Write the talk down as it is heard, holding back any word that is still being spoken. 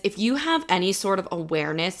If you have any sort of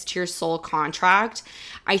awareness to your soul contract,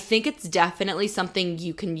 I think it's definitely something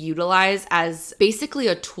you can utilize as basically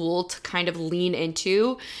a tool to kind of lean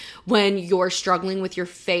into when you're struggling with your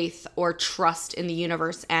faith or trust in the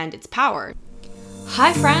universe and its power.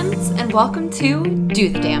 Hi friends, and welcome to Do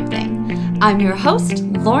the Damn Thing. I'm your host,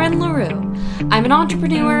 Lauren LaRue. I'm an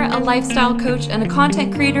entrepreneur, a lifestyle coach, and a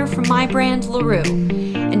content creator for my brand, LaRue.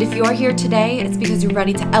 And if you're here today, it's because you're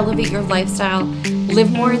ready to elevate your lifestyle,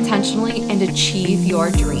 live more intentionally, and achieve your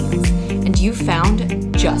dreams. And you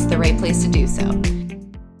found just the right place to do so.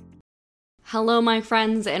 Hello, my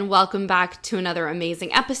friends, and welcome back to another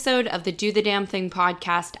amazing episode of the Do the Damn Thing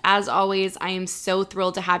podcast. As always, I am so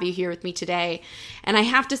thrilled to have you here with me today. And I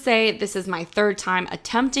have to say, this is my third time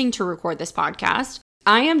attempting to record this podcast.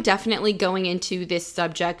 I am definitely going into this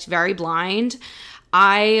subject very blind.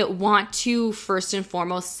 I want to first and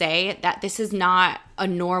foremost say that this is not a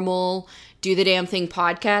normal Do the Damn Thing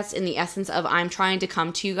podcast in the essence of I'm trying to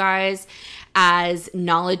come to you guys as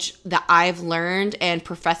knowledge that I've learned and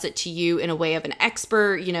profess it to you in a way of an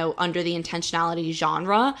expert, under the intentionality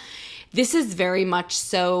genre. This is very much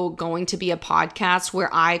so going to be a podcast where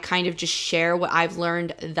I kind of just share what I've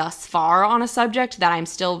learned thus far on a subject that I'm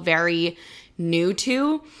still very new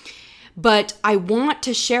to. But I want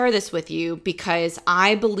to share this with you because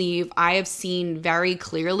I believe I have seen very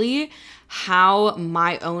clearly how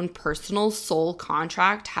my own personal soul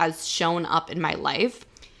contract has shown up in my life.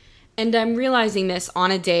 And I'm realizing this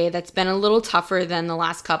on a day that's been a little tougher than the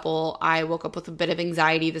last couple. I woke up with a bit of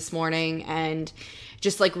anxiety this morning and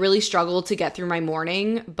just really struggled to get through my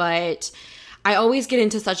morning. But I always get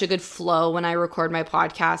into such a good flow when I record my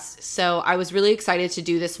podcast. So I was really excited to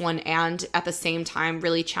do this one and at the same time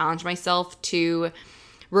really challenge myself to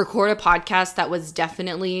record a podcast that was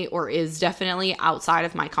definitely or is definitely outside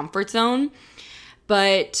of my comfort zone.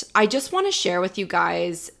 But I just want to share with you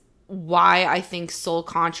guys why I think soul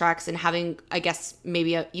contracts and having, I guess,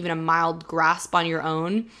 maybe even a mild grasp on your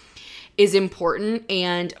own is important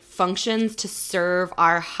and functions to serve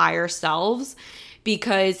our higher selves.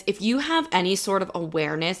 Because if you have any sort of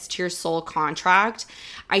awareness to your soul contract,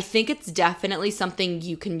 I think it's definitely something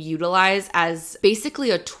you can utilize as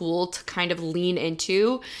basically a tool to kind of lean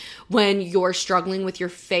into when you're struggling with your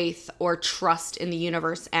faith or trust in the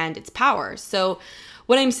universe and its power. So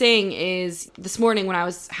what I'm saying is this morning when I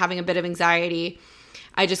was having a bit of anxiety,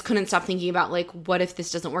 I just couldn't stop thinking about what if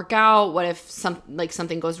this doesn't work out? What if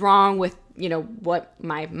something goes wrong with, what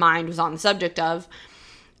my mind was on the subject of?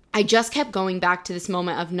 I just kept going back to this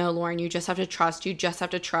moment of, no, Lauren, you just have to trust. You just have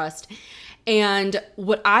to trust. And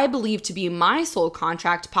what I believe to be my soul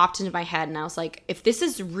contract popped into my head. And I was like, if this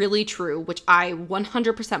is really true, which I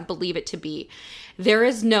 100% believe it to be, there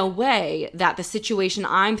is no way that the situation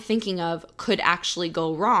I'm thinking of could actually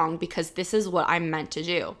go wrong because this is what I'm meant to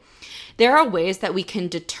do. There are ways that we can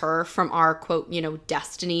deter from our, quote,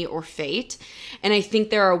 destiny or fate. And I think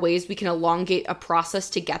there are ways we can elongate a process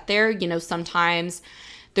to get there. Sometimes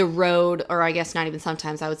the road, or I guess not even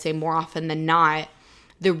sometimes, I would say more often than not,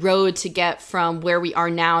 the road to get from where we are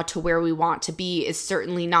now to where we want to be is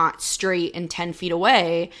certainly not straight and 10 feet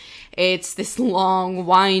away. It's this long,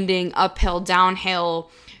 winding, uphill, downhill.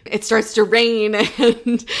 It starts to rain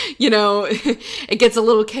and, it gets a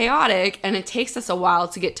little chaotic and it takes us a while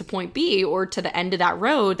to get to point B or to the end of that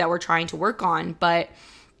road that we're trying to work on. But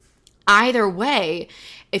either way,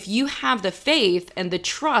 if you have the faith and the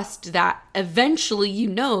trust that eventually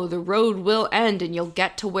the road will end and you'll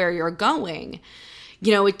get to where you're going,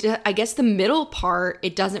 I guess the middle part,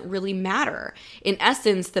 it doesn't really matter. In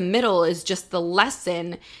essence, the middle is just the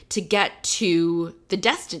lesson to get to the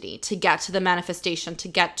destiny, to get to the manifestation, to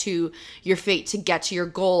get to your fate, to get to your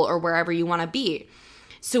goal or wherever you want to be.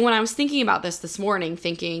 So when I was thinking about this morning,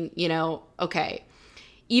 thinking, okay,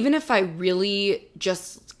 even if I really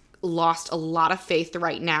just lost a lot of faith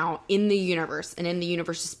right now in the universe and in the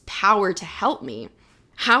universe's power to help me,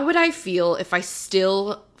 how would I feel if I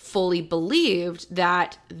still fully believed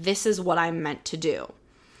that this is what I'm meant to do?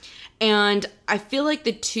 And I feel like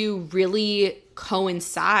the two really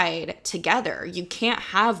coincide together. You can't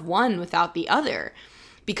have one without the other.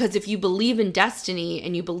 Because if you believe in destiny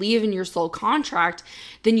and you believe in your soul contract,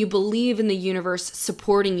 then you believe in the universe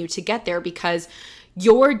supporting you to get there because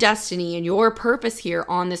your destiny and your purpose here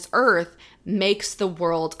on this earth makes the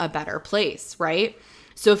world a better place, right?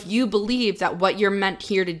 So if you believe that what you're meant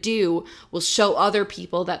here to do will show other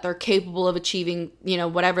people that they're capable of achieving,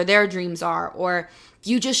 whatever their dreams are, or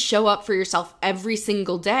you just show up for yourself every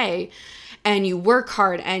single day and you work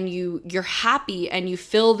hard and you're happy and you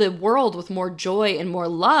fill the world with more joy and more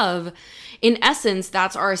love, in essence,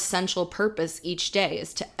 that's our essential purpose each day,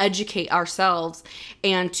 is to educate ourselves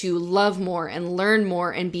and to love more and learn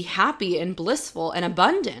more and be happy and blissful and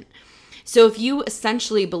abundant. So if you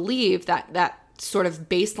essentially believe that sort of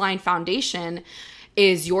baseline foundation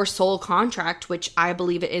is your soul contract, which I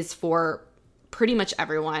believe it is for pretty much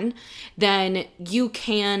everyone, then you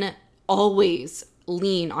can always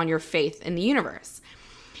lean on your faith in the universe.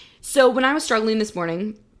 So when I was struggling this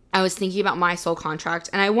morning, I was thinking about my soul contract,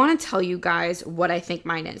 and I want to tell you guys what I think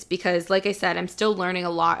mine is, because like I said, I'm still learning a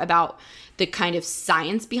lot about the kind of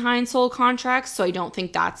science behind soul contracts. So I don't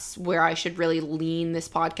think that's where I should really lean this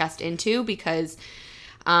podcast into, because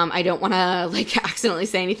I don't want to accidentally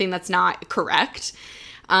say anything that's not correct.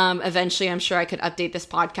 Eventually, I'm sure I could update this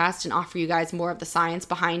podcast and offer you guys more of the science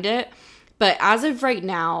behind it. But as of right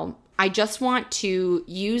now, I just want to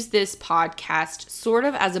use this podcast sort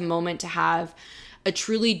of as a moment to have a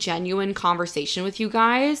truly genuine conversation with you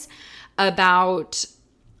guys about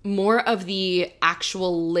more of the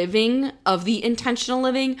actual living of the intentional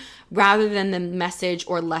living rather than the message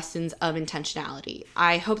or lessons of intentionality.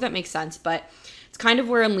 I hope that makes sense, but it's kind of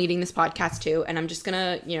where I'm leading this podcast to, and I'm just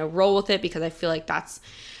gonna, roll with it because I feel like that's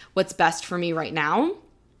what's best for me right now.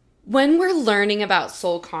 When we're learning about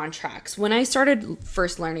soul contracts, when I started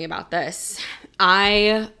first learning about this,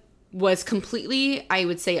 I was completely, I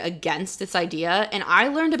would say, against this idea. And I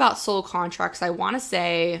learned about soul contracts, I want to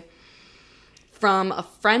say, from a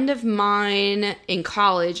friend of mine in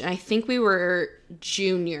college. And I think we were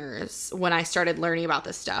juniors when I started learning about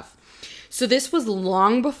this stuff. So this was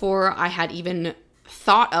long before I had even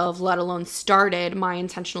thought of, let alone started, my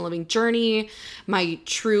intentional living journey, my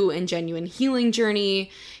true and genuine healing journey,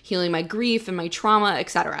 healing my grief and my trauma,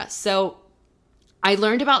 etc. So I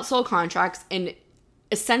learned about soul contracts, and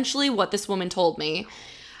essentially what this woman told me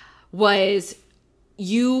was,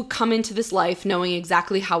 you come into this life knowing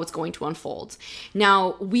exactly how it's going to unfold.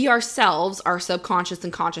 Now, we ourselves, our subconscious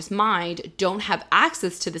and conscious mind, don't have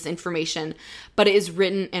access to this information, but it is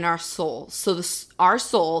written in our soul. So our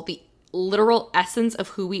soul, the literal essence of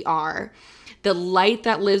who we are, the light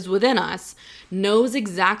that lives within us, knows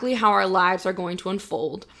exactly how our lives are going to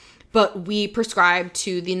unfold, but we prescribe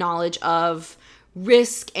to the knowledge of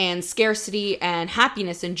risk and scarcity and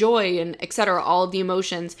happiness and joy and etc., all of the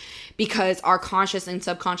emotions, because our conscious and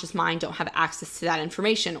subconscious mind don't have access to that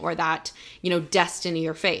information or that, destiny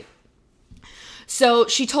or fate. So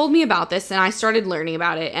she told me about this, and I started learning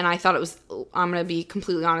about it, and I thought it was, I'm going to be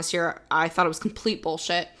completely honest here, I thought it was complete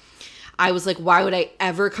bullshit. I was like, why would I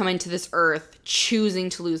ever come into this earth choosing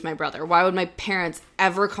to lose my brother? Why would my parents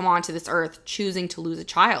ever come onto this earth choosing to lose a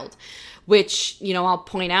child? Which, I'll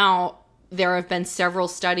point out, there have been several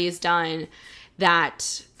studies done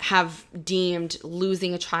that have deemed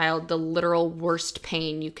losing a child the literal worst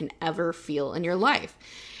pain you can ever feel in your life.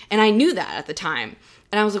 And I knew that at the time.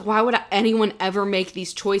 And I was like, why would anyone ever make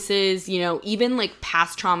these choices? Even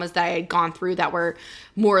past traumas that I had gone through that were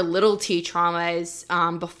more little t traumas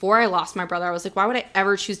before I lost my brother. I was like, why would I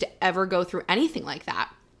ever choose to ever go through anything like that?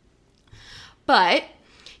 But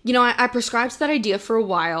I prescribed to that idea for a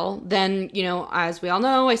while. Then, as we all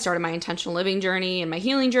know, I started my intentional living journey and my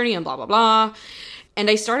healing journey and blah, blah, blah. And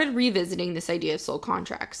I started revisiting this idea of soul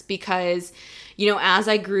contracts because, as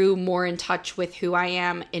I grew more in touch with who I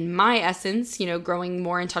am in my essence, growing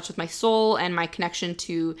more in touch with my soul and my connection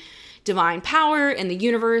to divine power and the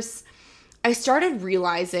universe, I started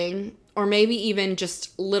realizing, or maybe even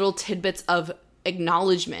just little tidbits of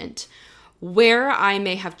acknowledgement, where I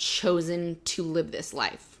may have chosen to live this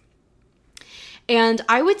life. And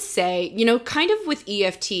I would say, kind of with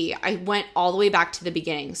EFT, I went all the way back to the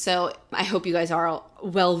beginning. So I hope you guys are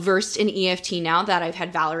well versed in EFT now that I've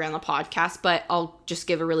had Valerie on the podcast, but I'll just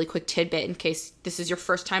give a really quick tidbit in case this is your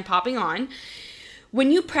first time popping on.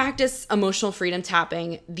 When you practice emotional freedom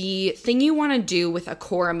tapping, the thing you want to do with a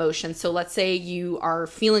core emotion, so let's say you are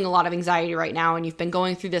feeling a lot of anxiety right now and you've been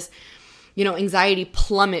going through this anxiety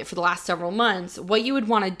plummet for the last several months, what you would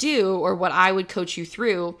want to do, or what I would coach you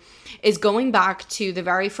through, is going back to the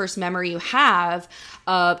very first memory you have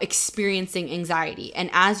of experiencing anxiety. And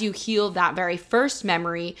as you heal that very first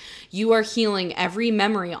memory, you are healing every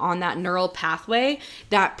memory on that neural pathway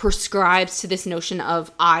that prescribes to this notion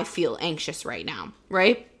of, I feel anxious right now,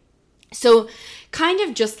 right? So kind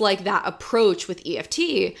of just like that approach with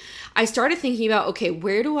EFT, I started thinking about, okay,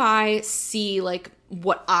 where do I see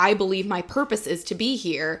what I believe my purpose is to be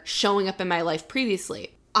here showing up in my life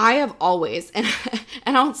previously? I have always, and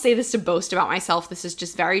I don't say this to boast about myself, this is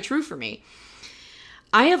just very true for me.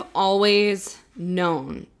 I have always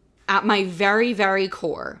known at my very, very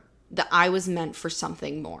core that I was meant for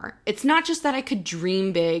something more. It's not just that I could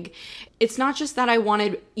dream big. It's not just that I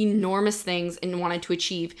wanted enormous things and wanted to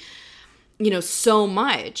achieve, so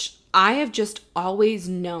much. I have just always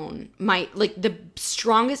known the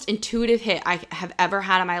strongest intuitive hit I have ever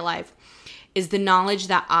had in my life is the knowledge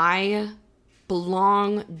that I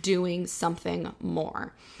belong doing something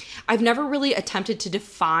more. I've never really attempted to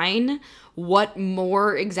define what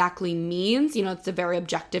more exactly means. It's a very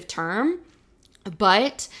objective term,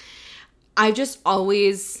 but I've just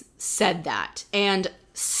always said that. And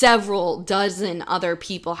several dozen other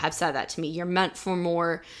people have said that to me. You're meant for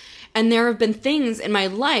more. And there have been things in my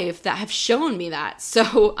life that have shown me that.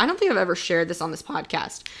 So I don't think I've ever shared this on this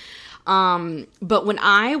podcast. But when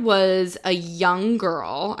I was a young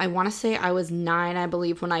girl, I want to say I was 9, I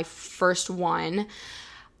believe, when I first won,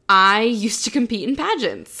 I used to compete in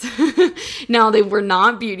pageants. Now, they were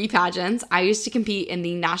not beauty pageants. I used to compete in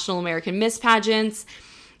the National American Miss pageants.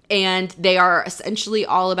 And they are essentially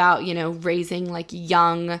all about, raising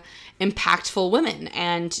young, impactful women.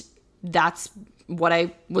 And that's what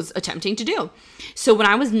I was attempting to do. So when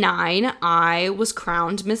I was 9, I was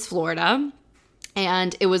crowned Miss Florida.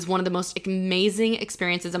 And it was one of the most amazing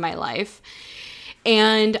experiences of my life.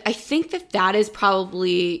 And I think that is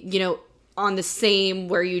probably, on the same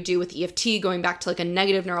where you do with EFT, going back to a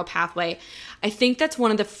negative neural pathway. I think that's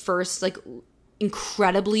one of the first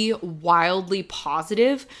incredibly wildly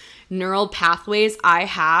positive neural pathways I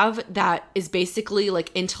have that is basically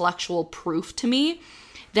intellectual proof to me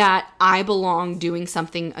that I belong doing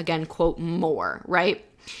something, again, quote, more, right?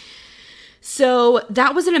 So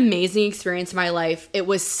that was an amazing experience in my life. It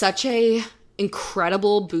was such a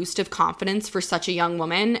incredible boost of confidence for such a young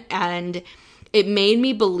woman. And it made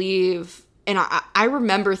me believe, and I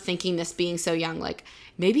remember thinking this being so young,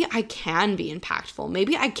 maybe I can be impactful.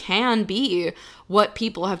 Maybe I can be what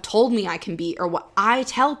people have told me I can be or what I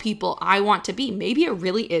tell people I want to be. Maybe it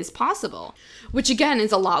really is possible, which again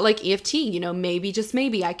is a lot like EFT. Maybe just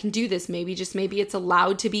maybe I can do this. Maybe just maybe it's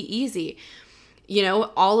allowed to be easy.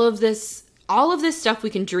 All of this stuff we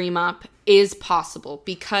can dream up is possible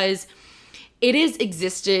because it has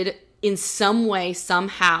existed in some way,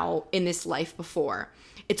 somehow in this life before.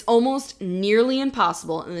 It's almost nearly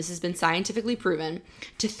impossible, and this has been scientifically proven,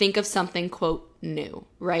 to think of something, quote, new,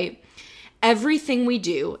 right? Everything we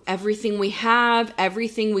do, everything we have,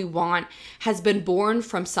 everything we want has been born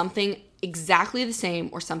from something exactly the same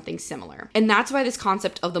or something similar. And that's why this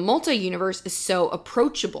concept of the multi-universe is so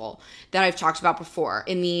approachable that I've talked about before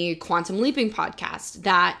in the Quantum Leaping podcast,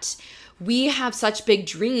 that we have such big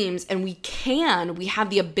dreams and we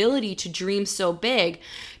have the ability to dream so big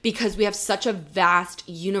because we have such a vast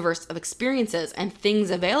universe of experiences and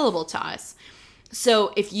things available to us.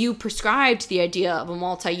 So if you prescribe to the idea of a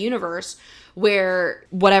multi-universe where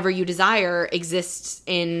whatever you desire exists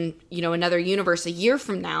in, another universe a year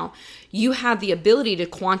from now, you have the ability to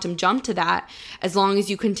quantum jump to that as long as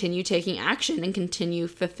you continue taking action and continue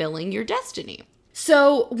fulfilling your destiny.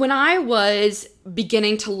 So when I was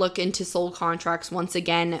beginning to look into soul contracts once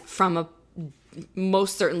again from a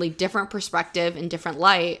most certainly different perspective and different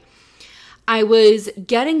light, I was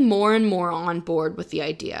getting more and more on board with the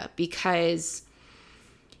idea because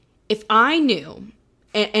if I knew,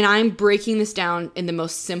 and I'm breaking this down in the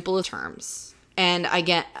most simple terms, and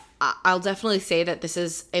I'll definitely say that this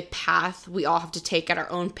is a path we all have to take at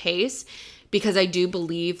our own pace, because I do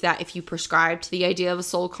believe that if you prescribe to the idea of a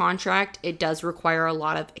soul contract, it does require a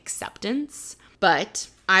lot of acceptance. But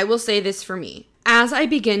I will say this for me. As I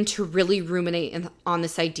begin to really ruminate on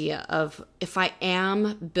this idea of if I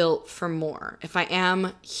am built for more, if I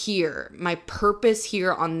am here, my purpose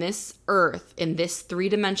here on this earth, in this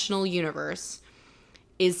 3-dimensional universe,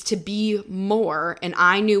 is to be more, and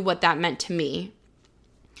I knew what that meant to me,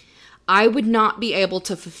 I would not be able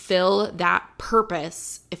to fulfill that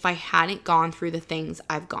purpose if I hadn't gone through the things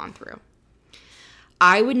I've gone through.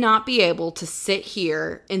 I would not be able to sit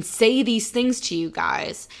here and say these things to you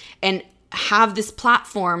guys and have this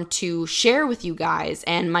platform to share with you guys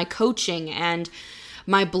and my coaching and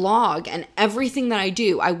my blog and everything that I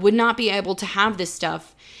do. I would not be able to have this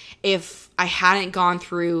stuff if I hadn't gone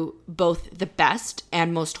through both the best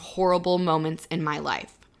and most horrible moments in my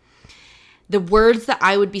life. The words that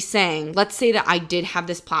I would be saying, let's say that I did have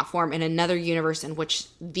this platform in another universe in which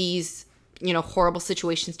these, horrible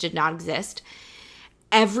situations did not exist.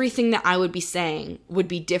 Everything that I would be saying would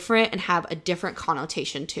be different and have a different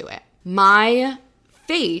connotation to it. My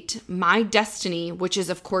fate, my destiny, which is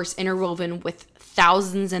of course interwoven with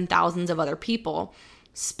thousands and thousands of other people,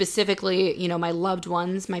 specifically, my loved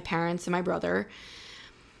ones, my parents and my brother,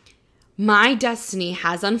 my destiny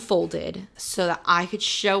has unfolded so that I could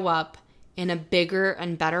show up in a bigger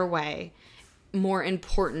and better way, more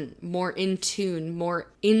important, more in tune, more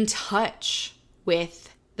in touch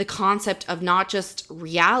with the concept of not just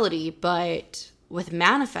reality, but with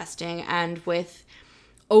manifesting and with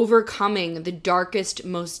overcoming the darkest,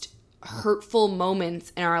 most hurtful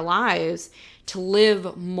moments in our lives to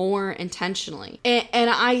live more intentionally. And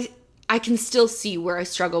I can still see where I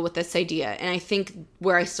struggle with this idea. And I think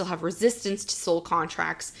where I still have resistance to soul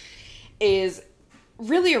contracts is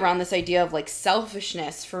really around this idea of like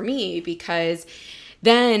selfishness for me, because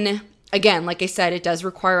then again, like I said, it does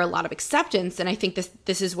require a lot of acceptance. And I think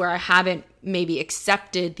this is where I haven't maybe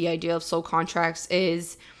accepted the idea of soul contracts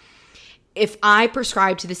is if I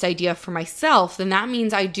prescribe to this idea for myself, then that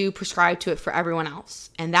means I do prescribe to it for everyone else.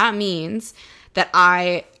 And that means that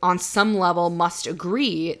I, on some level, must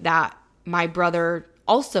agree that my brother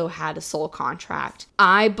also had a soul contract.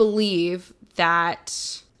 I believe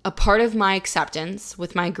that a part of my acceptance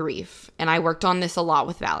with my grief, and I worked on this a lot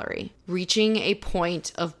with Valerie, reaching a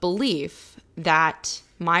point of belief that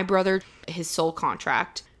my brother, his soul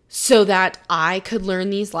contract, so that I could learn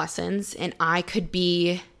these lessons and I could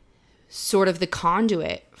be sort of the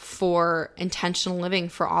conduit for intentional living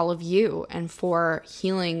for all of you and for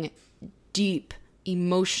healing deep,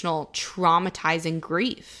 emotional, traumatizing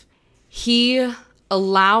grief. He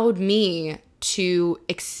allowed me to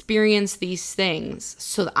experience these things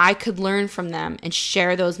so that I could learn from them and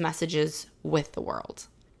share those messages with the world.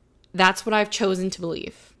 That's what I've chosen to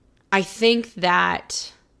believe. I think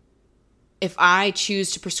that if I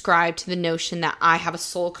choose to prescribe to the notion that I have a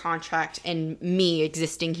soul contract and me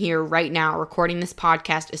existing here right now recording this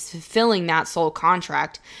podcast is fulfilling that soul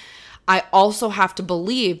contract, I also have to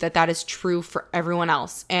believe that that is true for everyone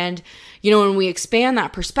else. And, when we expand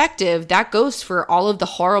that perspective, that goes for all of the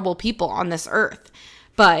horrible people on this earth.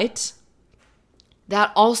 But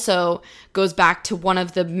that also goes back to one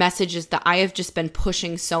of the messages that I have just been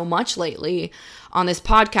pushing so much lately on this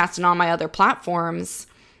podcast and on my other platforms.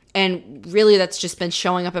 And really that's just been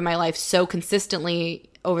showing up in my life so consistently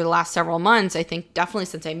over the last several months, I think definitely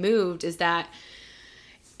since I moved, is that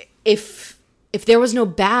if there was no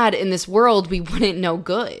bad in this world, we wouldn't know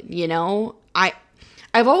good,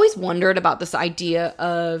 I've always wondered about this idea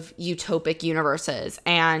of utopic universes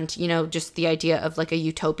and, just the idea of like a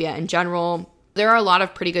utopia in general. There are a lot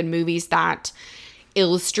of pretty good movies that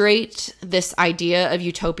illustrate this idea of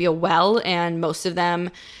utopia well, and most of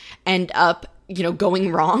them end up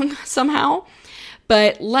going wrong somehow.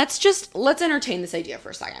 But let's entertain this idea for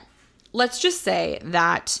a second. Let's just say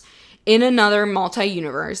that in another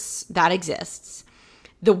multi-universe that exists,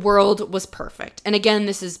 the world was perfect. And again,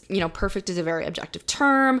 this is, perfect is a very objective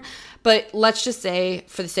term, but let's just say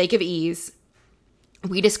for the sake of ease,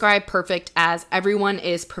 we describe perfect as everyone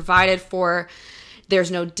is provided for.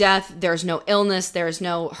 There's no death, there's no illness, there's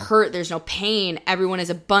no hurt, there's no pain. Everyone is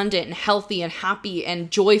abundant and healthy and happy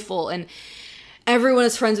and joyful, and everyone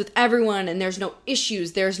is friends with everyone, and there's no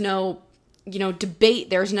issues, there's no,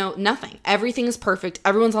 debate, there's nothing. Everything is perfect.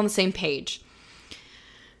 Everyone's on the same page.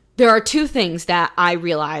 There are two things that I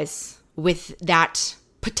realize with that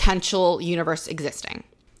potential universe existing.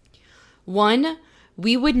 One,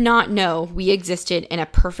 we would not know we existed in a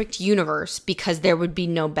perfect universe because there would be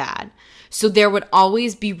no bad. So there would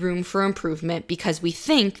always be room for improvement because we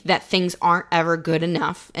think that things aren't ever good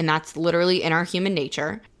enough, and that's literally in our human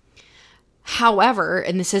nature. However,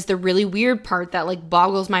 and this is the really weird part that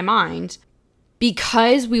boggles my mind,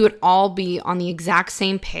 because we would all be on the exact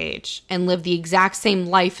same page and live the exact same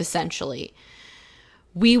life essentially,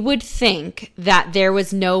 we would think that there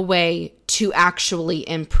was no way to actually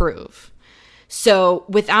improve. So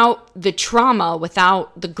without the trauma,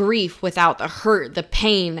 without the grief, without the hurt, the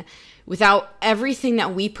pain, without everything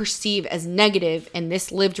that we perceive as negative in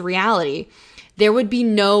this lived reality, there would be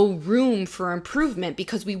no room for improvement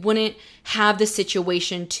because we wouldn't have the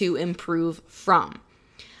situation to improve from.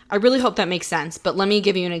 I really hope that makes sense, but let me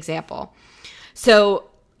give you an example. So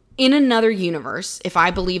in another universe, if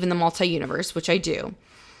I believe in the multi-universe, which I do,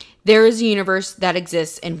 there is a universe that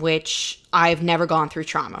exists in which I've never gone through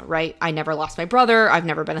trauma, right? I never lost my brother. I've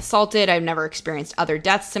never been assaulted. I've never experienced other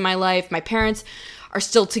deaths in my life. My parents are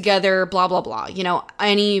still together, blah, blah, blah.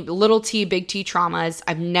 Any little t, big T traumas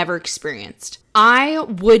I've never experienced. I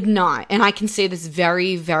would not, and I can say this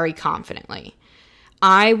very, very confidently,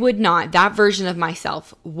 that version of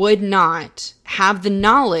myself would not have the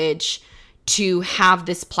knowledge to have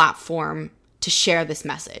this platform to share this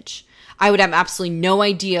message. I would have absolutely no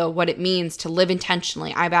idea what it means to live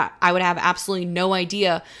intentionally. I would have absolutely no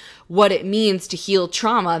idea what it means to heal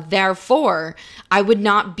trauma. Therefore, I would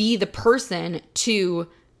not be the person to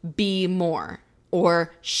be more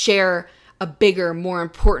or share a bigger, more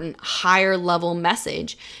important, higher level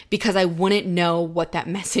message, because I wouldn't know what that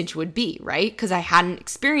message would be, right? Because I hadn't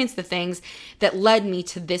experienced the things that led me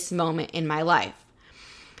to this moment in my life.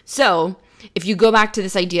 So if you go back to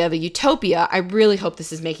this idea of a utopia, I really hope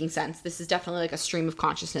this is making sense. This is definitely like a stream of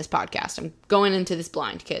consciousness podcast. I'm going into this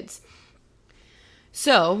blind, kids.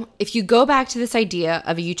 So if you go back to this idea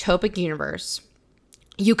of a utopic universe,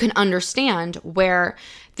 you can understand where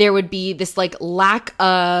there would be this like lack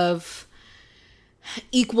of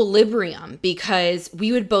equilibrium, because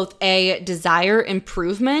we would both A, desire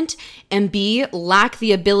improvement, and B, lack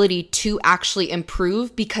the ability to actually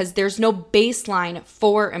improve because there's no baseline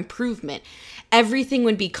for improvement. Everything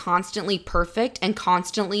would be constantly perfect and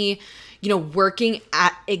constantly, working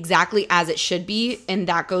at exactly as it should be. And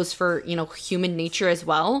that goes for, human nature as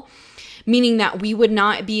well. Meaning that we would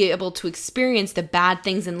not be able to experience the bad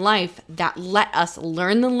things in life that let us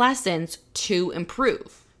learn the lessons to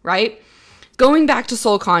improve, right? Going back to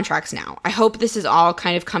soul contracts now, I hope this is all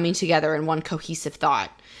kind of coming together in one cohesive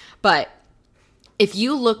thought. But if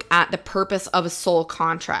you look at the purpose of a soul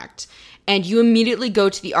contract and you immediately go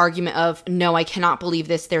to the argument of, no, I cannot believe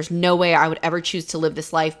this, there's no way I would ever choose to live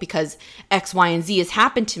this life because X, Y, and Z has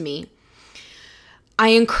happened to me, I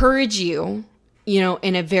encourage you,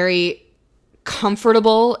 in a very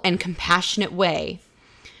comfortable and compassionate way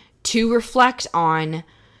to reflect on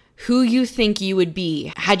who you think you would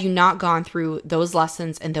be had you not gone through those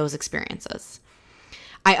lessons and those experiences.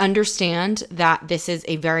 I understand that this is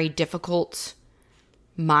a very difficult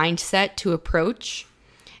mindset to approach.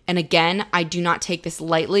 And again, I do not take this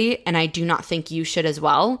lightly, and I do not think you should as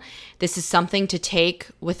well. This is something to take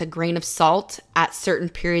with a grain of salt at certain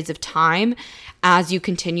periods of time as you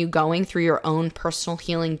continue going through your own personal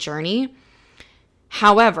healing journey.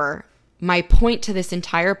 However, my point to this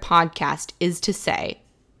entire podcast is to say,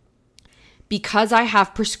 because I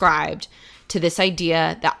have prescribed to this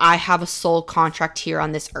idea that I have a soul contract here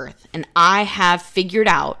on this earth, and I have figured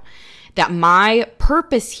out that my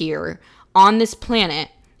purpose here on this planet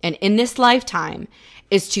and in this lifetime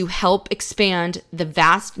is to help expand the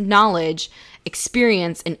vast knowledge,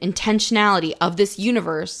 experience, and intentionality of this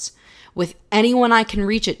universe with anyone I can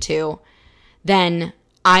reach it to, then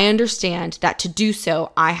I understand that to do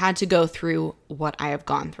so, I had to go through what I have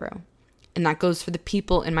gone through. And that goes for the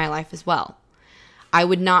people in my life as well. I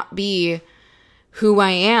would not be who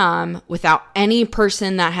I am without any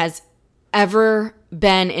person that has ever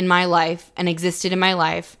been in my life and existed in my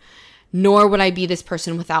life, nor would I be this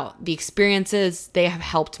person without the experiences they have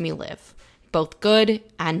helped me live, both good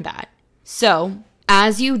and bad. So,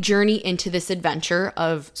 as you journey into this adventure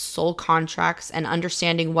of soul contracts and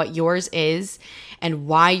understanding what yours is and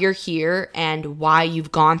why you're here and why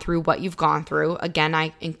you've gone through what you've gone through, again,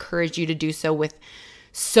 I encourage you to do so with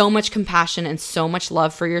so much compassion and so much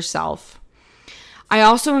love for yourself. I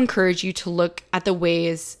also encourage you to look at the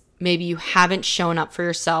ways maybe you haven't shown up for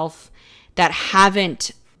yourself that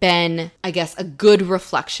haven't been, I guess, a good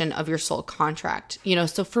reflection of your soul contract.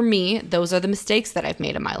 So for me, those are the mistakes that I've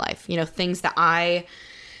made in my life. Things that I,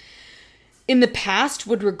 in the past,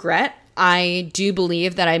 would regret. I do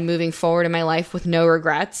believe that I'm moving forward in my life with no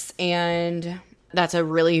regrets. And that's a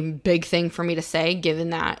really big thing for me to say, given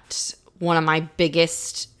that one of my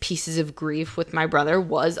biggest pieces of grief with my brother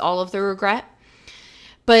was all of the regret.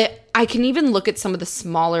 But I can even look at some of the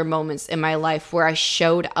smaller moments in my life where I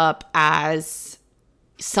showed up as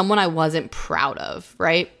someone I wasn't proud of,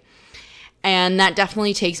 right? And that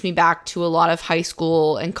definitely takes me back to a lot of high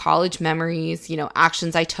school and college memories,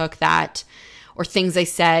 actions I took that, or things I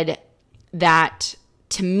said that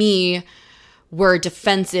to me were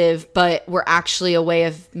defensive, but were actually a way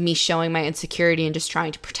of me showing my insecurity and just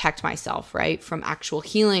trying to protect myself, right, from actual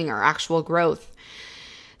healing or actual growth.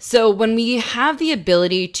 So when we have the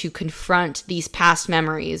ability to confront these past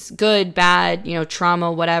memories, good, bad,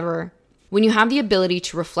 trauma, whatever, when you have the ability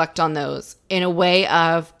to reflect on those in a way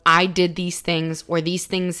of, I did these things or these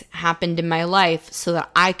things happened in my life so that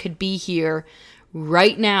I could be here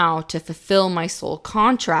right now to fulfill my soul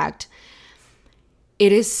contract,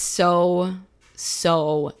 it is so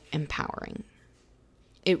empowering.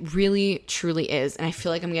 It really, truly is. And I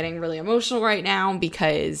feel like I'm getting really emotional right now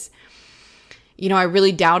because, I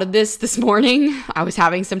really doubted this morning. I was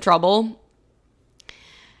having some trouble.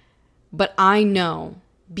 But I know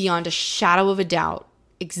beyond a shadow of a doubt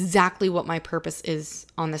exactly what my purpose is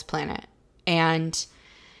on this planet. And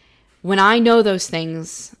when I know those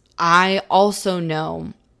things, I also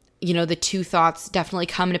know, the two thoughts definitely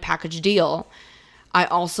come in a package deal. I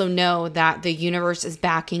also know that the universe is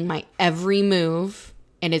backing my every move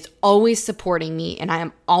and is always supporting me, and I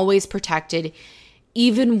am always protected,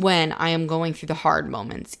 even when I am going through the hard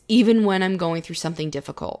moments, even when I'm going through something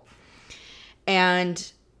difficult.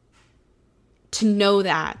 And to know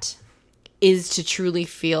that is to truly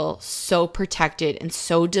feel so protected and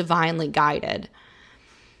so divinely guided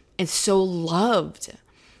and so loved.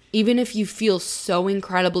 Even if you feel so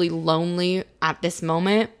incredibly lonely at this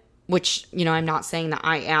moment, which, I'm not saying that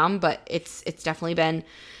I am, but it's definitely been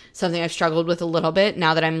something I've struggled with a little bit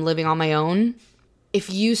now that I'm living on my own. If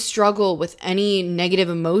you struggle with any negative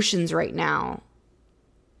emotions right now,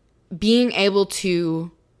 being able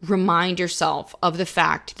to remind yourself of the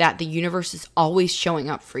fact that the universe is always showing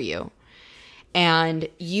up for you, and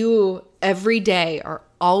you every day are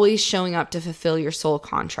always showing up to fulfill your soul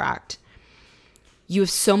contract. You have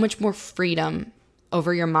so much more freedom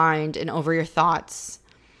over your mind and over your thoughts.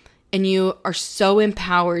 And you are so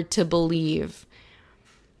empowered to believe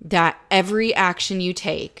that every action you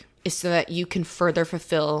take is so that you can further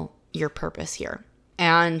fulfill your purpose here.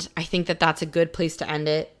 And I think that that's a good place to end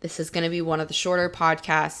it. This is going to be one of the shorter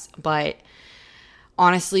podcasts, but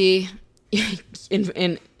honestly,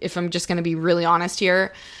 if I'm just going to be really honest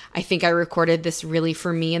here, I think I recorded this really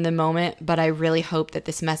for me in the moment, but I really hope that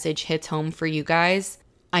this message hits home for you guys.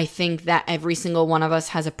 I think that every single one of us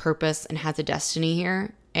has a purpose and has a destiny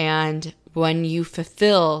here. And when you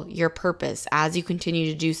fulfill your purpose, as you continue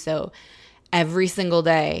to do so every single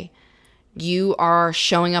day, you are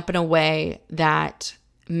showing up in a way that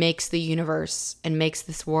makes the universe and makes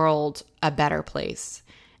this world a better place.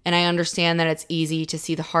 And I understand that it's easy to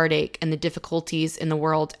see the heartache and the difficulties in the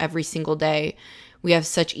world every single day. We have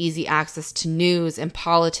such easy access to news and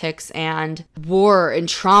politics and war and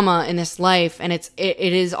trauma in this life. And it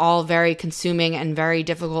is all very consuming and very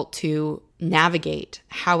difficult to navigate.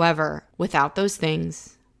 However, without those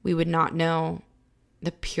things, we would not know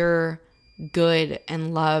the pure good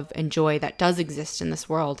and love and joy that does exist in this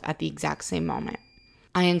world at the exact same moment.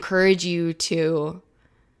 I encourage you to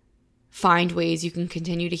find ways you can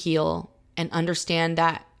continue to heal and understand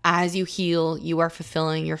that as you heal, you are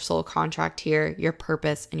fulfilling your soul contract here, your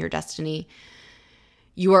purpose and your destiny.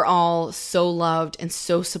 You are all so loved and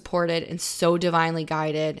so supported and so divinely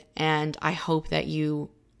guided. And I hope that you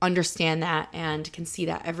understand that and can see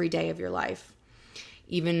that every day of your life,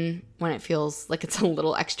 even when it feels like it's a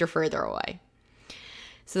little extra further away.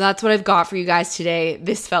 So that's what I've got for you guys today.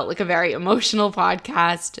 This felt like a very emotional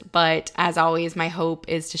podcast, but as always, my hope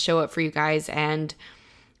is to show up for you guys and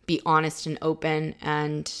be honest and open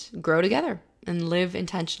and grow together and live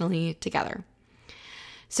intentionally together.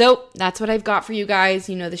 So that's what I've got for you guys.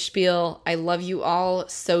 You know the spiel. I love you all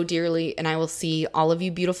so dearly, and I will see all of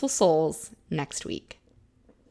you beautiful souls next week.